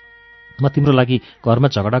बदलिँदैन। म तिम्रो लागि घरमा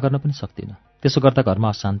झगडा गर्न पनि सक्दिनँ, त्यसो गर्दा घरमा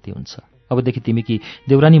अशान्ति हुन्छ। अबदेखि तिमी कि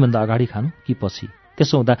देउरानीभन्दा अगाडि खानु कि पछि,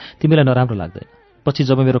 त्यसो हुँदा तिमीलाई नराम्रो लाग्दैन। पछि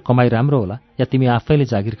जब मेरो कमाई राम्रो होला या तिमी आफैले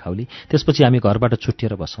जागिर खाउली, त्यसपछि हामी घरबाट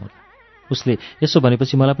छुट्टिएर बसौँला। उसले यसो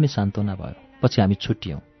भनेपछि मलाई पनि सान्त्वना भयो। पछि हामी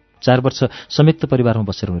छुट्टियौँ। 4 वर्ष संयुक्त परिवारमा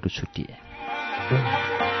बसेर उनीहरू छुट्टिए।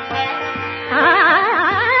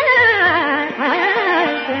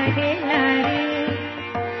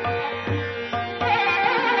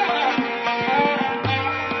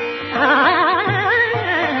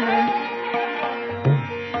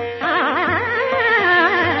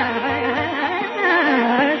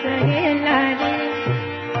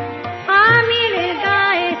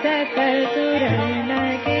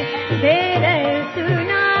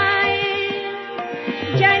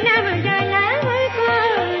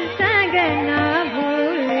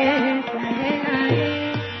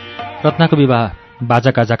 रत्नाको विवाह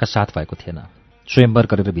बाजागाजाका साथ भएको थिएन, स्वयम्वर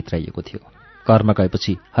गरेर भित्राइएको थियो। घरमा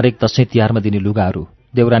गएपछि हरेक दशैं तिहारमा दिने लुगाहरू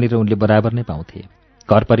देउरानी र उनले बराबर नै पाउँथे।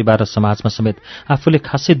 घर परिवार र समाजमा समेत आफूले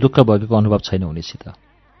खासै दुःख भोगेको अनुभव छैन उनीसित।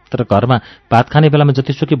 तर घरमा भात खाने बेलामा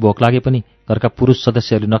जतिसुकै भोक लागे पनि घरका पुरुष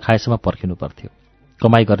सदस्यहरूले नखाएसम्म पर्खिनु पर्थ्यो।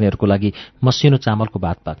 कमाई गर्नेहरूको लागि मसिनो चामलको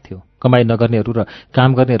भात पाक्थ्यो, कमाई नगर्नेहरू र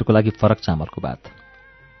काम गर्नेहरूको लागि फरक चामलको भात।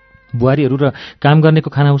 बुहारीहरू र काम गर्नेको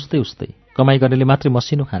खाना उस्तै उस्तै, कमाई गर्नेले मात्रै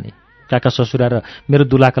मसिनो खाने। काका ससुरा र मेरो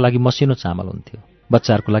दुलाका लागि मसिनो चामल हुन्थ्यो,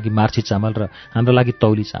 बच्चाहरूको लागि मार्ची चामल र हाम्रो लागि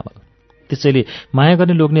तौली चामल। त्यसैले माया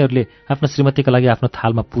गर्ने लोग्नेहरूले आफ्ना श्रीमतीका लागि आफ्नो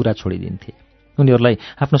थालमा पुरा छोडिदिन्थे। उनीहरूलाई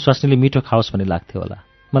आफ्नो स्वास्नीले मिठो खाओस् भन्ने लाग्थ्यो होला।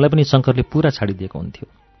 मलाई पनि शङ्करले पुरा छाडिदिएको हुन्थ्यो।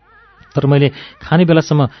 तर मैले खाने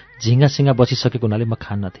बेलासम्म झिङ्गा बचिसकेको हुनाले म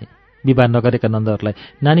खान्नथेँ। विवाह नगरेका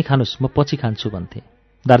नन्दहरूलाई नानी खानुस्, म पछि खान्छु भन्थे।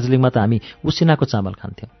 दार्जिलिङमा त हामी उसिनाको चामल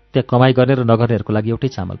खान्थ्यौँ। त्यहाँ कमाई गर्ने र नगर्नेहरूको लागि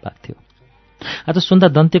एउटै चामल पाक्थ्यो। आज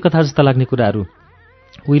सुन्दा दन्त्यकथा जस्ता लाग्ने कुराहरू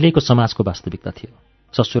उहिलेको समाजको वास्तविकता थियो।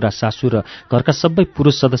 ससुरा, सासू र घरका सबै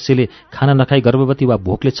पुरुष सदस्यले खाना नखाई गर्भवती वा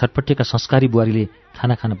भोकले छटपटिएका संस्कारी बुहारीले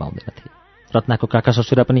खाना खान पाउँदैनथे। रत्नाको काका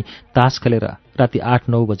ससुरा पनि तास खेलेर राति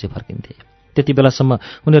 8-9 बजे फर्किन्थे। त्यति बेलासम्म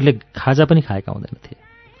उनीहरूले खाजा पनि खाएका हुँदैनथे।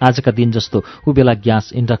 आजका दिन जस्तो ऊ बेला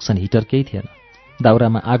ग्यास, इन्डक्सन, हिटर केही थिएन।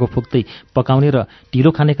 दाउरामा आगो फुक्दै पकाउने र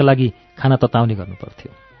ढिलो खानेका लागि खाना तताउने गर्नु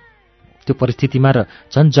पर्थ्यो। त्यो परिस्थितिमा र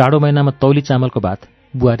झन् जाडो महिनामा तौली चामलको भात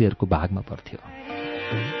बुहारीहरूको भागमा पर्थ्यो।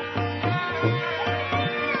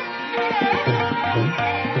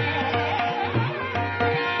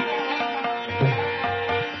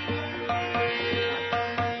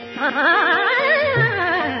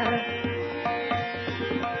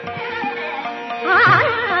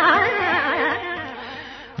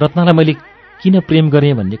 रत्नालाई मैले किन प्रेम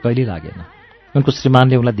गरेँ भन्ने कहिल्यै लागेन। उनको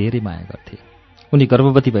श्रीमानले उनलाई धेरै माया गर्थे। उनी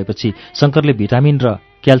गर्भवती भएपछि शङ्करले भिटामिन र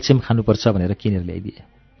क्याल्सियम खानुपर्छ भनेर किनेर ल्याइदिए।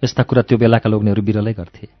 यस्ता कुरा त्यो बेलाका लोग्नेहरू बिरलै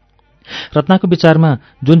गर्थे। रत्नाको विचारमा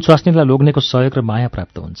जुन स्वास्नीलाई लोग्नेको सहयोग र माया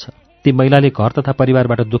प्राप्त हुन्छ, ती महिलाले घर तथा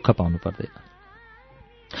परिवारबाट दुःख पाउनु पर्दैन।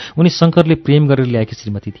 उनी शङ्करले प्रेम गरेर ल्याएकी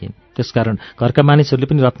श्रीमती थिइन्। त्यसकारण घरका मानिसहरूले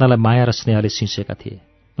पनि रत्नालाई माया र स्नेहले सिंचेका थिए।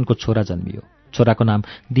 उनको छोरा जन्मियो। छोराको नाम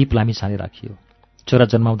दीप लामिछाने राखियो। छोरा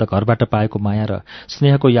जन्माउँदा घरबाट पाएको माया र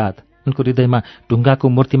स्नेहको याद उनको हृदयमा ढुङ्गाको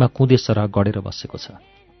मूर्तिमा कुँदे सरह गढेर बसेको छ।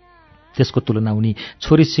 त्यसको तुलना उनी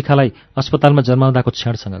छोरी शिखालाई अस्पतालमा जन्माउँदाको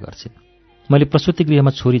क्षणसँग गर्छिन्। मैले प्रसुति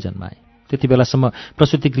गृहमा छोरी जन्माएँ। त्यति बेलासम्म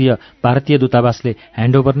प्रसुति गृह भारतीय दूतावासले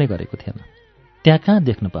ह्यान्डओभर नै गरेको थिएन। त्यहाँ कहाँ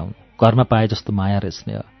देख्न पाउनु घरमा पाए जस्तो माया र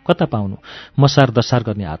स्नेह? कता पाउनु मसार दसार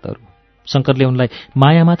गर्ने हातहरू? शङ्करले उनलाई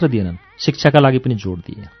माया मात्र दिएनन्, शिक्षाका लागि पनि जोड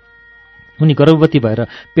दिए। उनी गर्भवती भएर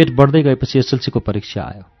पेट बढ्दै गएपछि एसएलसीको परीक्षा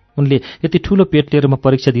आयो। उनले यति ठूलो पेट लिएर म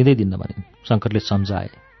परीक्षा दिँदै दिन्न भनिन्। शङ्करले सम्झाए।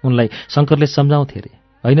 उनलाई शङ्करले सम्झाउँथे रे,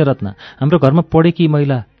 होइन रत्ना, हाम्रो घरमा पढेकी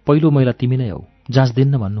पहिलो महिला तिमी नै हौ, जाँच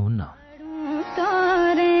दिन्न भन्नुहुन्न।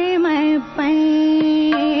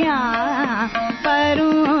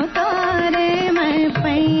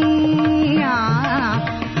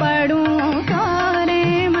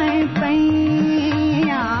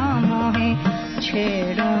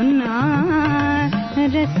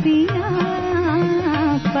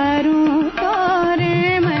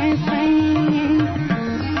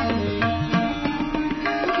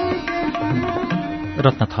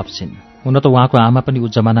 रत्न थप्छिन्। हुन त उहाँको आमा पनि उस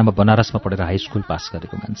जमानामा बनारसमा पढेर हाई स्कुल पास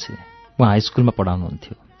गरेको मान्छे। उहाँ हाई स्कुलमा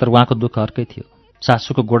पढाउनुहुन्थ्यो, तर उहाँको दुःख अर्कै थियो।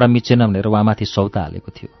 सासूको गोडा मिचेन भनेर उहाँमाथि सौता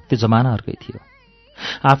हालेको थियो। त्यो जमाना अर्कै थियो।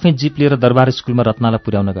 आफ्नै जीप लिएर दरबार स्कुलमा रत्नालाई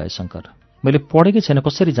पुर्याउन गए शङ्कर। मैले पढेकै छैन,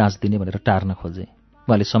 कसरी जाँच दिने भनेर टार्न खोजेँ।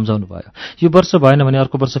 उहाँले सम्झाउनु भयो, यो वर्ष भएन भने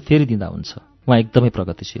अर्को वर्ष फेरि दिँदा हुन्छ। उहाँ एकदमै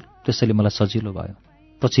प्रगतिशील, त्यसैले मलाई सजिलो भयो।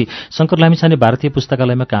 पछि शङ्कर लामिछाने भारतीय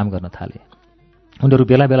पुस्तकालयमा काम गर्न थाले। उनीहरू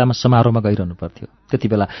बेला बेलामा समारोहमा गइरहनु पर्थ्यो। त्यति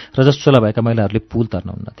बेला रजस्वला भएका महिलाहरूले पुल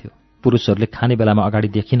तर्नुहुन्नथ्यो। पुरुषहरूले खाने बेलामा अगाडि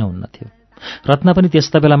देखिन हुन्नथ्यो। रत्ना पनि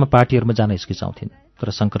त्यस्ता बेलामा पार्टीहरूमा जान हिचकिचाउँथिन्, तर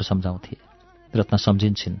शङ्कर सम्झाउँथे। रत्ना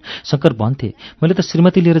सम्झिन्छन्। शङ्कर भन्थे, मैले त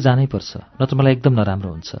श्रीमती लिएर जानै पर्छ, नत्र मलाई एकदम नराम्रो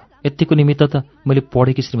हुन्छ। यतिको निमित्त त मैले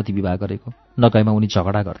पढेकी श्रीमती विवाह गरेको। नगएमा उनी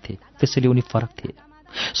झगडा गर्थे, त्यसैले उनी फरक थिए।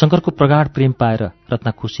 शङ्करको प्रगाढ प्रेम पाएर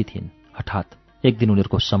रत्ना खुसी थिइन्। हठात् एक दिन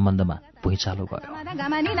उनीहरूको सम्बन्धमा भुइँचालो गयो।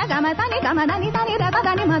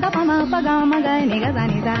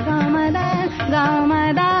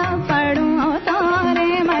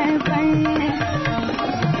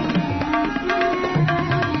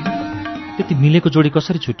 त्यति मिलेको जोडी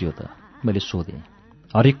कसरी छुट्यो त? मैले सोधेँ।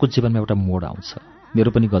 हरेकको जीवनमा एउटा मोड आउँछ। मेरो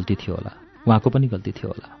पनि गल्ती थियो होला, उहाँको पनि गल्ती थियो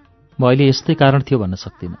होला। म अहिले यस्तै कारण थियो भन्न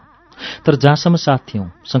सक्दिनँ। तर जहाँसम्म साथ थियौँ,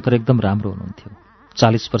 शङ्कर एकदम राम्रो हुनुहुन्थ्यो।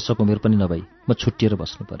 40 वर्षको उमेर पनि नभई म छुट्टिएर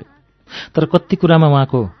बस्नु पर्यो। तर कति कुरामा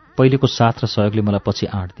उहाँको पहिलेको साथ र सहयोगले मलाई पछि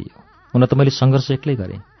आँट दियो। हुन त मैले सङ्घर्ष एक्लै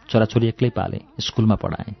गरेँ, छोराछोरी एक्लै पालेँ, स्कुलमा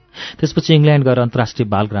पढाएँ। त्यसपछि इङ्ल्यान्ड गएर अन्तर्राष्ट्रिय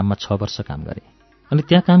बालग्राममा 6 वर्ष काम गरेँ। अनि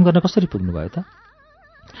त्यहाँ काम गर्न कसरी पुग्नुभयो त?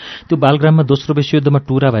 त्यो बालग्राममा दोस्रो विश्वयुद्धमा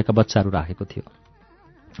टुरा भएका बच्चाहरू राखेको थियो।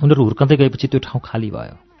 उनीहरू हुर्कँदै गएपछि त्यो ठाउँ खाली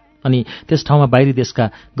भयो। अनि त्यस ठाउँमा बाहिरी देशका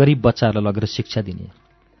गरिब बच्चाहरूलाई लगेर शिक्षा दिने,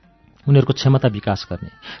 उनीहरूको क्षमता विकास गर्ने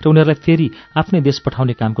र उनीहरूलाई फेरि आफ्नै देश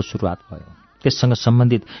पठाउने कामको सुरुवात भयो। त्यससँग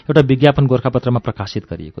सम्बन्धित एउटा विज्ञापन गोरखापत्रमा प्रकाशित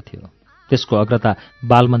गरिएको थियो। त्यसको अग्रता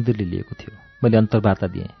बाल मन्दिरले लिएको थियो। मैले अन्तर्वार्ता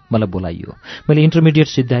दिएँ, मलाई बोलाइयो। मैले इन्टरमिडिएट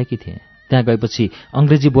सिद्ध्याएकी थिएँ। त्यहाँ गएपछि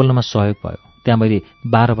अङ्ग्रेजी बोल्नमा सहयोग भयो। त्यहाँ मैले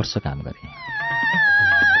 12 वर्ष काम गरेँ।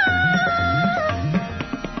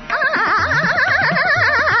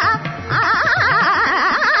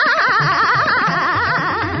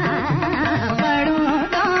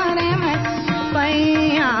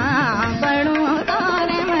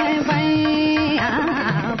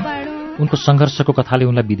 उनको सङ्घर्षको कथाले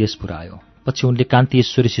उनलाई विदेश पुर्यायो। पछि उनले कान्ति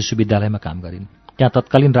ईश्वरी शिशु विद्यालयमा काम गरिन्। त्यहाँ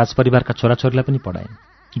तत्कालीन राजपरिवारका छोराछोरीलाई पनि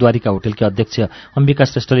पढाइन्। द्वारिका होटेलकी अध्यक्ष अम्बिका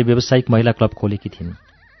श्रेष्ठले व्यावसायिक महिला क्लब खोलेकी थिइन्।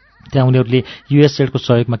 त्यहाँ उनीहरूले युएसएडको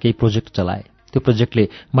सहयोगमा केही प्रोजेक्ट चलाए। त्यो प्रोजेक्टले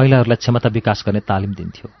महिलाहरूलाई क्षमता विकास गर्ने तालिम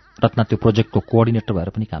दिन्थ्यो। रत्ना त्यो प्रोजेक्टको कोअर्डिनेटर भएर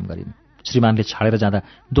पनि काम गरिन्। श्रीमानले छाडेर जाँदा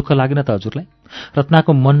दुःख लागेन त हजुरलाई?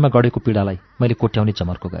 रत्नाको मनमा गढेको पीडालाई मैले कोट्याउने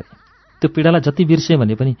जमर्को गरेँ। त्यो पीडालाई जति बिर्सेँ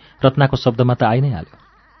भने पनि रत्नाको शब्दमा त आइ नै हाल्यो।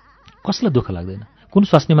 कसलाई दुःख लाग्दैन? कुन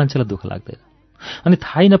स्वास्नी मान्छेलाई दुःख लाग्दैन? अनि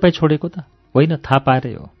थाहै नपाई छोडेको त होइन, थाहा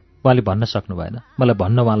पाएरै हो। उहाँले भन्न सक्नु भएन, मलाई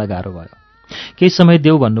भन्न उहाँलाई गाह्रो भयो। केही समय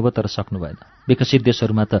देऊ भन्नुभयो, तर सक्नु भएन। विकसित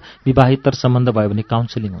देशहरूमा त विवाहितर सम्बन्ध भयो भने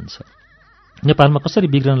काउन्सिलिङ हुन्छ। नेपालमा कसरी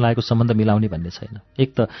बिग्रन लागेको सम्बन्ध मिलाउने भन्ने छैन। एक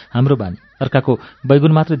त हाम्रो बानी, अर्काको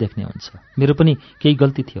बैगुन मात्रै देख्ने हुन्छ। मेरो पनि केही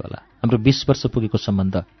गल्ती थियो होला। हाम्रो 20 वर्ष पुगेको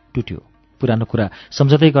सम्बन्ध टुट्यो। पुरानो कुरा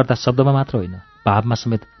सम्झँदै गर्दा शब्दमा मात्र होइन, भावमा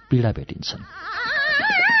समेत पीडा भेटिन्छन्।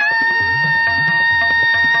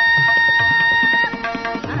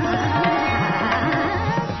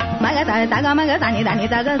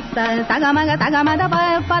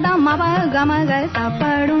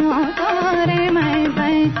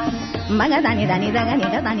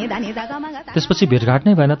 त्यसपछि भेटघाट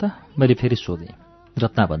नै भएन त? मैले फेरि सोधेँ।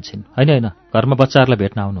 रत्ना भन्छन्, होइन होइन, घरमा बच्चाहरूलाई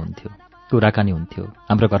भेट्न आउनुहुन्थ्यो, कुराकानी हुन्थ्यो।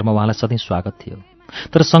 हाम्रो घरमा उहाँलाई सधैँ स्वागत थियो।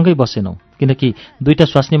 तर सँगै बसेनौँ, किनकि दुईटा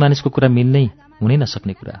स्वास्नी मानिसको कुरा मिल्नै हुनै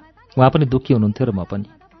नसक्ने कुरा। उहाँ पनि दुःखी हुनुहुन्थ्यो र म पनि।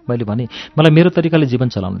 मैले भने, मलाई मेरो तरिकाले जीवन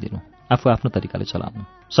चलाउन दिनु, आफू आफ्नो तरिकाले चलाउनु।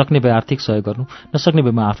 सक्ने भए आर्थिक सहयोग गर्नु, नसक्ने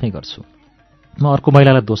भए म आफै गर्छु। म अर्को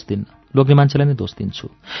महिलालाई दोष दिन्न, लोग्ने मान्छेलाई नै दोष दिन्छु।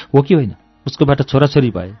 हो कि होइन? उसकोबाट छोराछोरी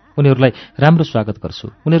भए, उनीहरूलाई राम्रो स्वागत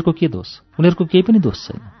गर्छु। उनीहरूको के दोष? उनीहरूको केही पनि दोष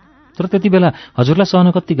छैन। तर त्यति बेला हजुरलाई सहन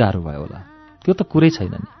कति गाह्रो भयो होला? त्यो त कुरै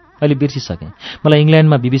छैन नि। अहिले बिर्सिसकेँ। मलाई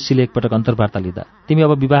इङ्ल्यान्डमा बीबीसीले एकपटक अन्तर्वार्ता लिँदा तिमी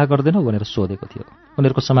अब विवाह गर्दैनौ भनेर सोधेको थियो।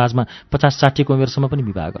 उनीहरूको समाजमा 50-60 को उमेरसम्म पनि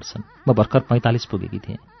विवाह गर्छन्। म भर्खर 45 पुगेकी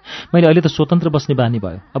थिएँ। मैले अहिले त स्वतन्त्र बस्ने बानी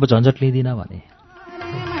भयो, अब झन्झट लिँदिनँ भने।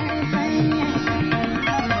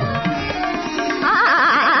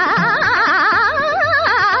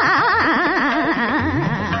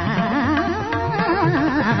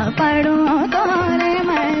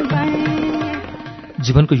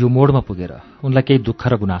 जीवनको यो मोडमा पुगेर उनलाई केही दुःख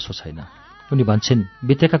र गुनासो छैन। उनी भन्छन्,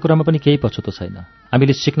 बितेका कुरामा पनि केही पछुतो छैन।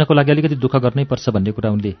 हामीले सिक्नको लागि अलिकति दुःख गर्नै पर्छ भन्ने कुरा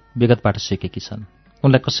उनले विगतबाट सिकेकी छन्।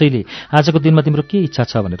 उनलाई कसैले आजको दिनमा तिम्रो के इच्छा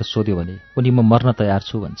छ भनेर सोध्यो भने उनी म मर्न तयार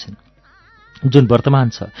छु भन्छन्। जुन वर्तमान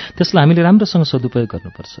छ त्यसलाई हामीले राम्रोसँग सदुपयोग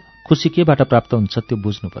गर्नुपर्छ। खुसी केबाट प्राप्त हुन्छ त्यो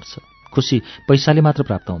बुझ्नुपर्छ। खुसी पैसाले मात्र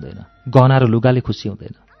प्राप्त हुँदैन, गहना र लुगाले खुसी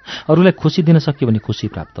हुँदैन। अरूलाई खुसी दिन सक्यो भने खुसी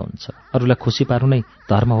प्राप्त हुन्छ। अरूलाई खुसी पार्नु नै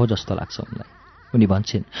धर्म हो जस्तो लाग्छ उनलाई। उनी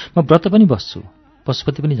भन्छन्, म व्रत पनि बस्छु,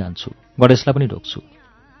 पशुपति पनि जान्छु, गणेशलाई पनि ढोक्छु।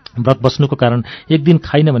 व्रत बस्नुको कारण एक दिन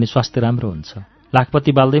खाइन भने स्वास्थ्य राम्रो हुन्छ।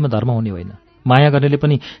 लाखपति बाल्दैमा धर्म हुने होइन, माया गर्नेले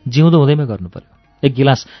पनि जिउँदो हुँदैमा गर्नु पर्यो। एक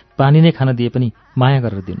गिलास पानी नै खान दिए पनि माया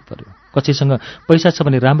गरेर दिनु पर्यो। कसैसँग पैसा छ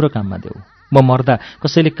भने राम्रो काममा देऊ। म मर्दा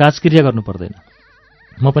कसैले काजक्रिया गर्नु पर्दैन।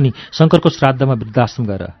 म पनि शङ्करको श्राद्धमा वृद्धाश्रम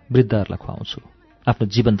गएर वृद्धहरूलाई खुवाउँछु। आफ्नो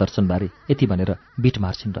जीवन दर्शनबारे यति भनेर बिट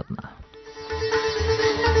मार्छिन् रत्ना।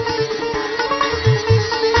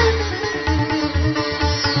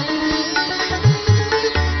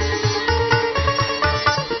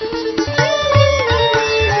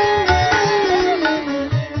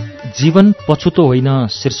 जीवन पछुतो होइन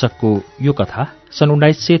शीर्षकको यो कथा सन्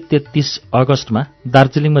 1933 अगस्तमा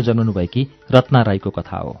दार्जिलिङमा जन्मनुभएकी रत्ना राईको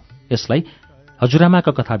कथा हो। यसलाई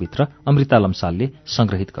हजुरआमाका कथाभित्र अमृता लम्सालले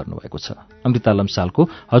संग्रहित गर्नुभएको छ। अमृता लम्सालको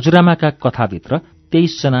हजुरआमाका कथाभित्र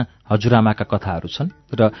 23 जना हजुरआमाका कथाहरू छन्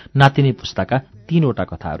र नातिनी पुस्ताका 3 वटा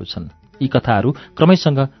कथाहरू छन्। यी कथाहरू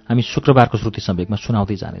क्रमैसँग हामी शुक्रबारको श्रुति सम्वेकमा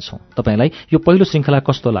सुनाउँदै जानेछौँ। तपाईलाई यो पहिलो श्रृङ्खला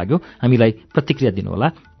कस्तो लाग्यो हामीलाई प्रतिक्रिया दिनुहोला।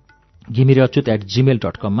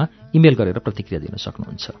 घिमिरेअच्युत@gmail.com मा इमेल गरेर प्रतिक्रिया दिन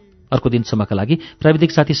सक्नुहुन्छ। अर्को दिनसम्मका लागि प्राविधिक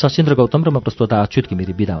साथी सशिन्द्र गौतम र म प्रस्तोता अच्युत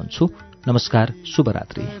घिमिरे बिदा हुन्छु। नमस्कार,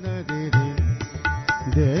 शुभरात्रि।